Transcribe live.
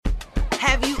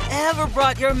Have you ever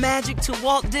brought your magic to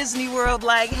Walt Disney World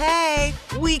like, hey,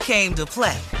 we came to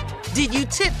play? Did you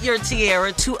tip your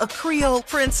tiara to a Creole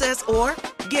princess or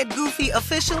get goofy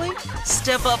officially?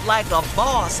 Step up like a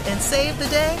boss and save the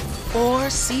day? Or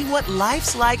see what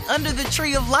life's like under the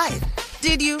tree of life?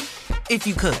 Did you? If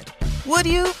you could. Would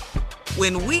you?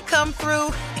 When we come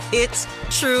through, it's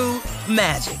true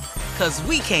magic. 'Cause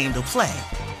we came to play.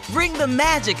 Bring the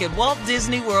magic at Walt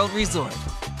Disney World Resort.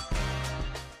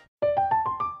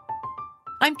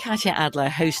 I'm Katya Adler,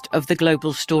 host of The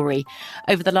Global Story.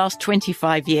 Over the last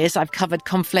 25 years, I've covered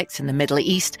conflicts in the Middle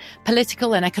East,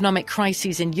 political and economic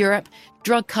crises in Europe,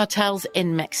 drug cartels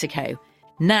in Mexico.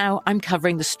 Now I'm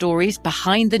covering the stories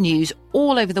behind the news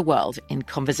all over the world in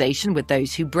conversation with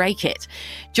those who break it.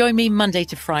 Join me Monday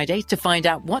to Friday to find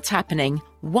out what's happening,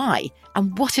 why,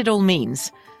 and what it all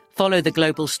means. Follow The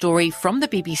Global Story from the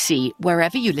BBC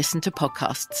wherever you listen to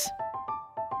podcasts.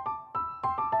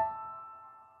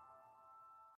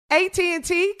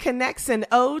 AT&T connects an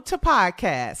ode to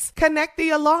podcasts. Connect the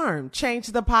alarm. Change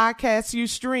the podcast you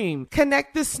stream.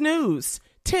 Connect the snooze.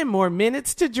 10 more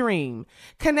minutes to dream.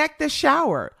 Connect the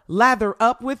shower. Lather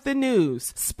up with the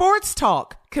news. Sports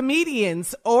talk,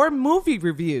 comedians, or movie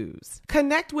reviews.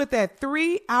 Connect with that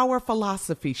 3-hour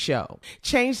philosophy show.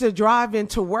 Change the drive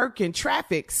into work in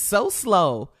traffic so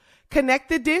slow. Connect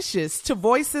the dishes to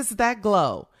voices that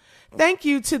glow. Thank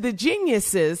you to the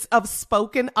geniuses of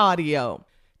spoken audio.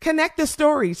 Connect the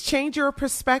stories, change your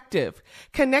perspective.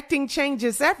 Connecting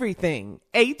changes everything.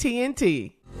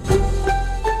 AT&T.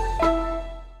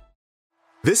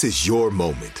 This is your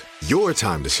moment, your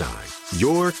time to shine,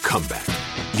 your comeback.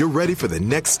 You're ready for the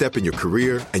next step in your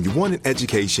career, and you want an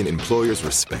education employers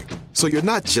respect. So you're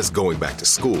not just going back to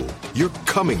school, you're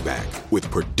coming back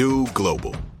with Purdue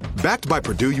Global. Backed by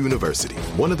Purdue University,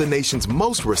 one of the nation's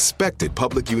most respected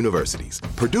public universities,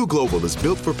 Purdue Global is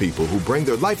built for people who bring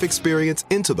their life experience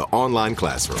into the online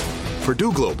classroom.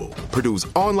 Purdue Global, Purdue's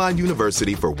online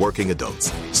university for working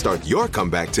adults. Start your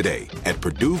comeback today at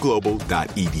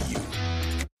purdueglobal.edu.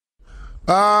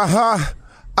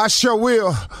 I sure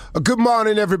will. Good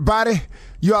morning, everybody.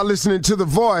 You are listening to The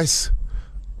Voice.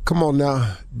 Come on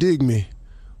now, dig me.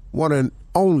 One and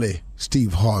only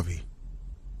Steve Harvey.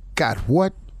 Got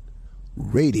what?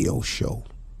 Radio show.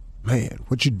 Man,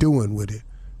 what you doing with it?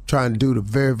 Trying to do the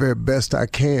very, very best I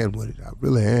can with it. I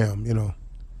really am, you know.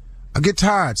 I get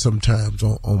tired sometimes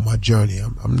on my journey.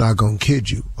 I'm not going to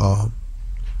kid you.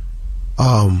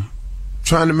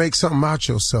 Trying to make something out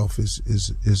yourself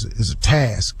is a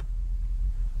task.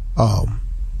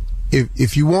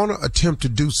 If you want to attempt to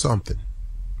do something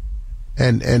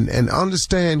and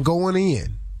understand going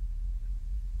in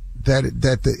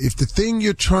if the thing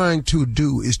you're trying to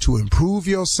do is to improve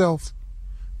yourself,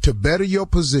 to better your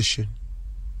position,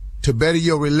 to better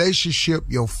your relationship,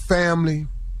 your family,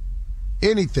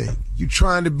 anything, you're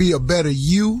trying to be a better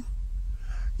you,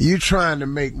 you're trying to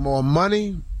make more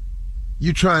money,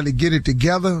 you're trying to get it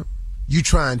together, you're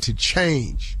trying to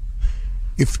change.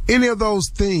 If any of those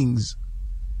things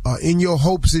are in your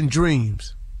hopes and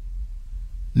dreams,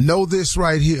 know this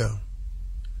right here.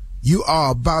 You are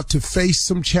about to face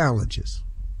some challenges.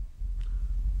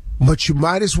 But you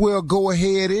might as well go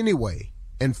ahead anyway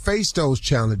and face those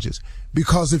challenges,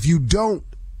 because if you don't,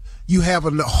 you have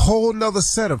a whole nother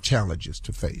set of challenges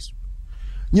to face.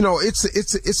 You know,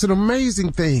 it's an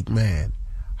amazing thing, man,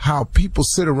 how people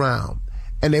sit around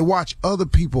and they watch other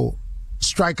people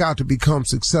strike out to become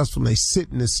successful. They sit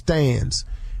in the stands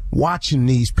watching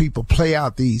these people play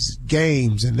out these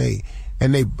games, and they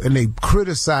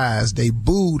criticize, they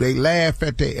boo, they laugh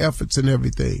at their efforts and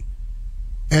everything.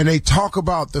 And they talk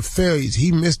about the failures.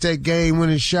 He missed that game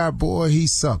winning shot, boy, he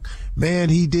sucked. Man,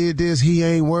 he did this, he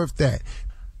ain't worth that.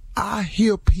 I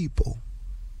hear people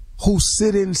who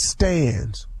sit in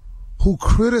stands, who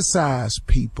criticize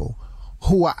people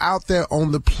who are out there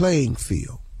on the playing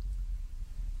field.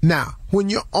 Now, when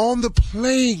you're on the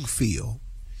playing field,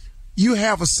 you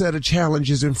have a set of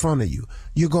challenges in front of you.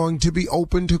 You're going to be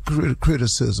open to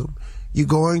criticism. You're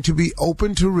going to be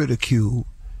open to ridicule.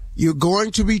 You're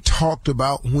going to be talked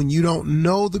about when you don't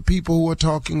know the people who are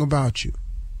talking about you.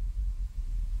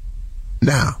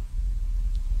 Now,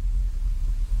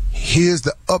 here's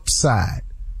the upside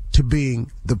to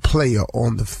being the player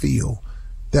on the field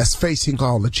that's facing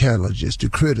all the challenges, the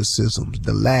criticisms,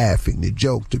 the laughing, the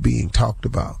joke, the being talked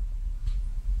about.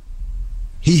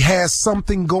 He has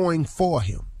something going for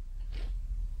him.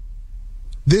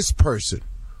 This person,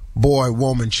 boy,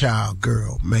 woman, child,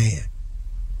 girl, man,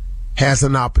 has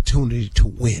an opportunity to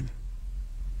win.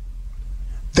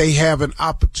 They have an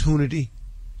opportunity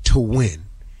to win.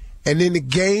 And in the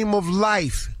game of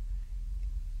life,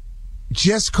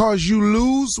 just cause you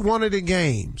lose one of the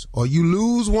games or you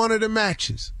lose one of the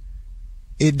matches,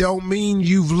 it don't mean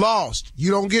you've lost.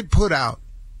 You don't get put out.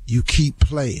 You keep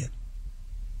playing.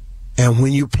 And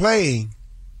when you're playing,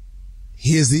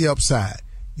 here's the upside.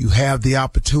 You have the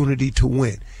opportunity to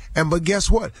win. But guess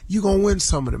what? You're going to win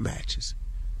some of the matches.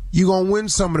 You're going to win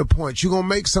some of the points. You're going to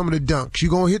make some of the dunks.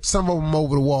 You're going to hit some of them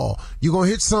over the wall. You're going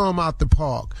to hit some out the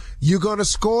park. You're going to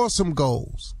score some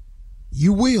goals.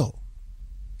 You will,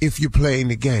 if you're playing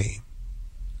the game.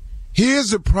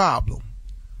 Here's the problem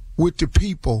with the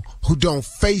people who don't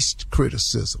face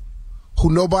criticism,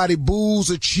 who nobody boos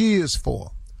or cheers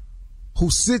for, who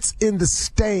sits in the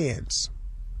stands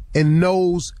and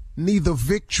knows neither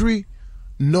victory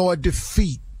nor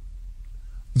defeat.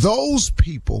 Those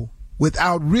people,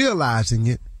 without realizing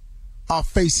it, are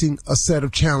facing a set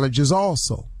of challenges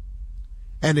also.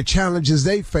 And the challenges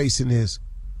they facing is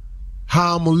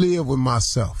how I'm going to live with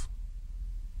myself,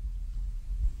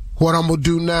 what I'm going to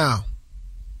do now,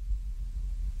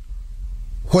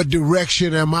 what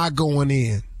direction am I going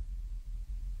in,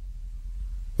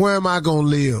 where am I going to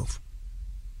live,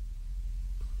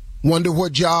 wonder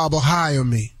what job will hire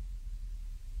me,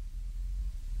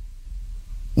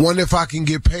 wonder if I can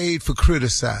get paid for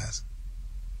criticizing.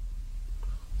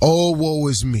 Oh, woe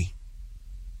is me.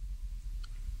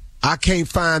 I can't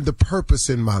find the purpose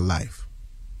in my life.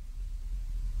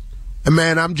 And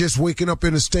man, I'm just waking up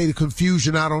in a state of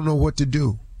confusion. I don't know what to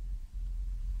do.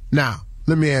 Now,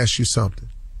 let me ask you something.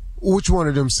 Which one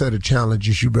of them set of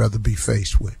challenges you'd rather be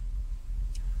faced with?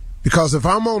 Because if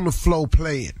I'm on the floor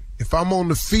playing, if I'm on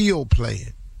the field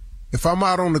playing, if I'm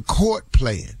out on the court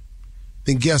playing,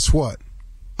 then guess what?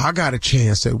 I got a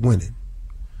chance at winning.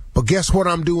 But guess what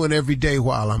I'm doing every day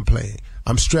while I'm playing?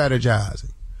 I'm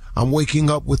strategizing. I'm waking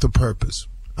up with a purpose.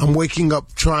 I'm waking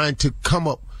up trying to come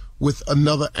up with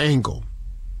another angle.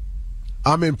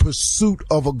 I'm in pursuit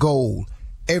of a goal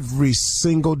every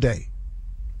single day.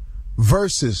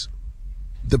 Versus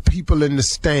the people in the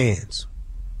stands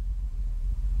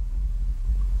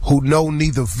who know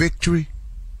neither victory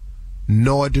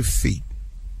nor defeat.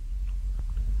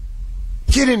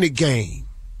 Get in the game.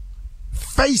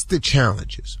 Face the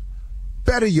challenges.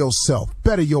 Better yourself,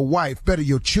 better your wife, better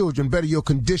your children, better your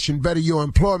condition, better your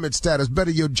employment status,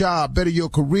 better your job, better your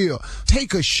career.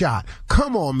 Take a shot.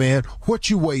 Come on, man.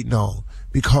 What you waiting on?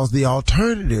 Because the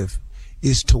alternative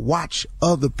is to watch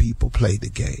other people play the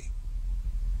game.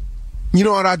 You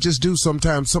know what I just do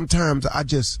sometimes? Sometimes I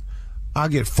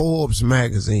get Forbes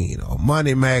magazine or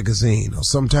Money magazine, or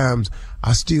sometimes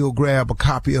I still grab a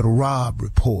copy of the Robb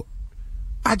Report.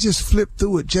 I just flip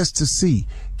through it just to see.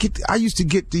 I used to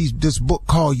get this book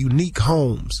called Unique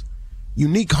Homes.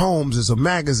 Unique Homes is a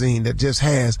magazine that just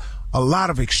has a lot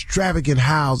of extravagant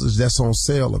houses that's on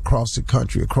sale across the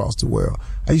country, across the world.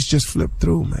 I used to just flip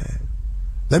through, man.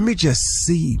 Let me just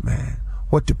see, man,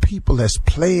 what the people that's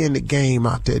playing the game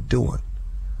out there doing.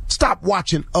 Stop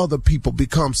watching other people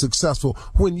become successful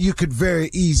when you could very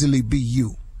easily be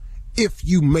you, if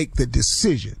you make the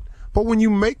decision. But when you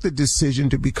make the decision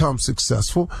to become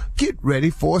successful, get ready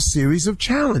for a series of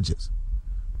challenges.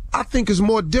 I think it's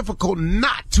more difficult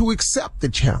not to accept the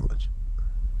challenge.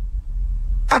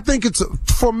 I think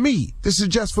for me, this is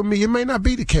just for me, it may not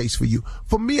be the case for you.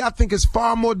 For me, I think it's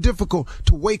far more difficult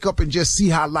to wake up and just see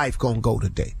how life gonna go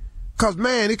today. Cause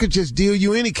man, it could just deal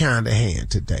you any kind of hand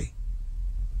today.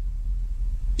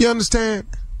 You understand?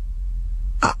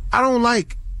 I don't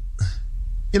like,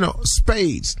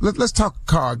 spades. Let's talk a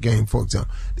card game, for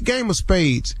example. The game of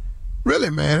spades, really,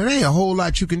 man, it ain't a whole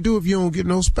lot you can do if you don't get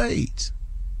no spades.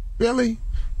 Really?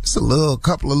 It's a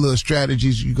couple of little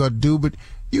strategies you got to do, but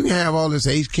you can have all this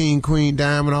ace, king, queen,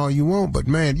 diamond, all you want, but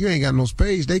man, you ain't got no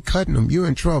spades. They cutting them. You're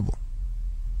in trouble.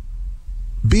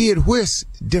 Be it whist,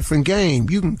 different game.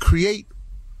 You can create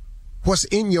what's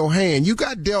in your hand. You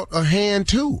got dealt a hand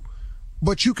too,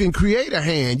 but you can create a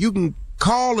hand. You can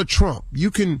call a trump.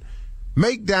 You can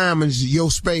make diamonds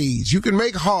your spades. You can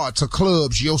make hearts or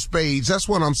clubs your spades. That's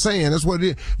what I'm saying. That's what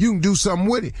it is. You can do something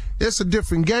with it. It's a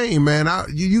different game, man.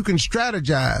 You can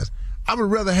strategize. I would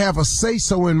rather have a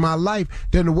say-so in my life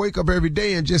than to wake up every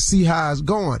day and just see how it's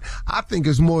going. I think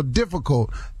it's more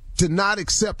difficult to not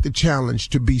accept the challenge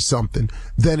to be something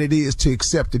than it is to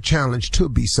accept the challenge to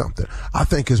be something. I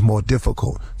think it's more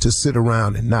difficult to sit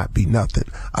around and not be nothing.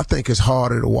 I think it's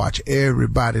harder to watch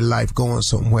everybody's life going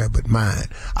somewhere but mine.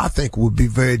 I think it would be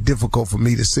very difficult for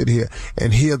me to sit here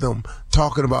and hear them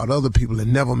talking about other people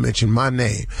and never mention my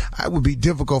name. It would be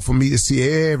difficult for me to see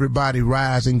everybody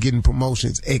rise and getting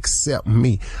promotions except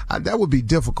me. That would be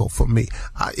difficult for me.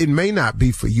 It may not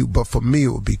be for you, but for me it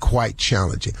would be quite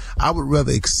challenging. I would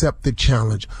rather accept the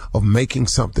challenge of making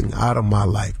something out of my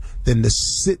life than to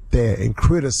sit there and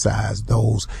criticize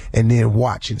those and then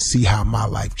watch and see how my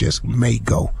life just may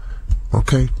go.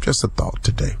 Okay? Just a thought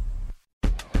today.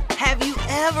 Have you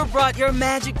ever brought your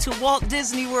magic to Walt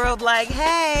Disney World like,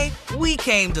 hey, we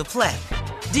came to play?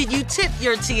 Did you tip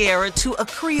your tiara to a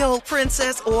Creole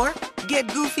princess or get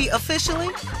goofy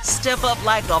officially? Step up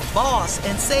like a boss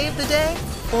and save the day?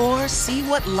 Or see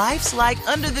what life's like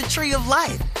under the tree of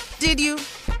life? Did you?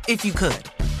 If you could.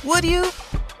 Would you?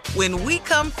 When we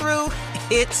come through,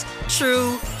 it's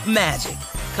true magic.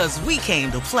 'Cause we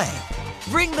came to play.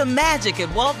 Bring the magic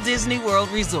at Walt Disney World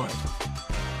Resort.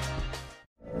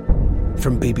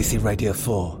 From BBC Radio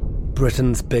 4,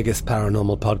 Britain's biggest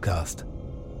paranormal podcast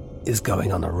is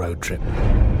going on a road trip.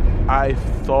 I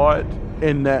thought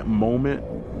in that moment,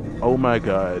 oh my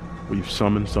God, we've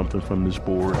summoned something from this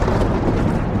board.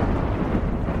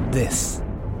 This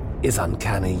is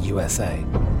Uncanny USA.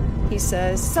 He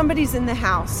says, somebody's in the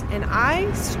house, and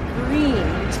I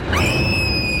screamed.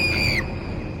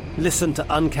 Listen to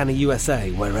Uncanny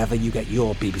USA wherever you get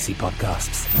your BBC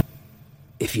podcasts,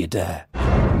 if you dare.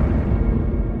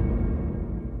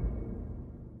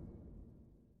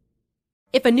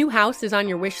 If a new house is on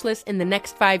your wish list in the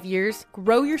next 5 years,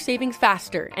 grow your savings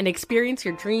faster and experience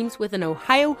your dreams with an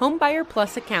Ohio Homebuyer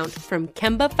Plus account from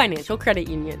Kemba Financial Credit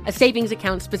Union. A savings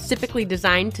account specifically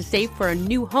designed to save for a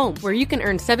new home, where you can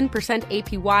earn 7%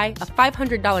 APY, a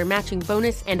 $500 matching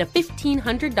bonus, and a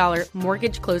 $1,500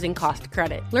 mortgage closing cost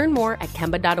credit. Learn more at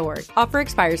Kemba.org. Offer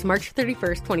expires March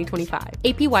 31st, 2025.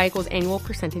 APY equals annual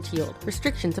percentage yield.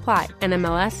 Restrictions apply.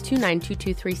 NMLS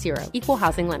 292230. Equal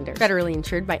housing lender. Federally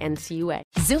insured by NCUA.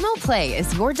 Xumo Play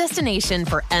is your destination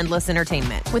for endless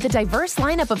entertainment. With a diverse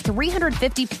lineup of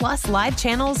 350 plus live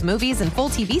channels, movies, and full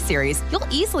TV series, you'll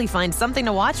easily find something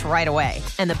to watch right away.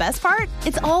 And the best part?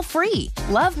 It's all free.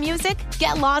 Love music?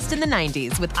 Get lost in the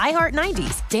 90s with iHeart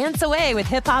 90s. Dance away with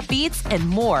hip-hop beats and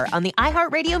more on the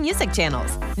iHeartRadio music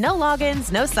channels. No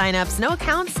logins, no signups, no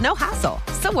accounts, no hassle.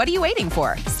 So what are you waiting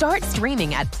for? Start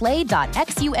streaming at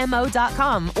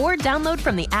play.xumo.com or download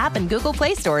from the app and Google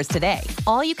Play stores today.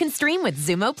 All you can stream with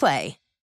Xumo Play.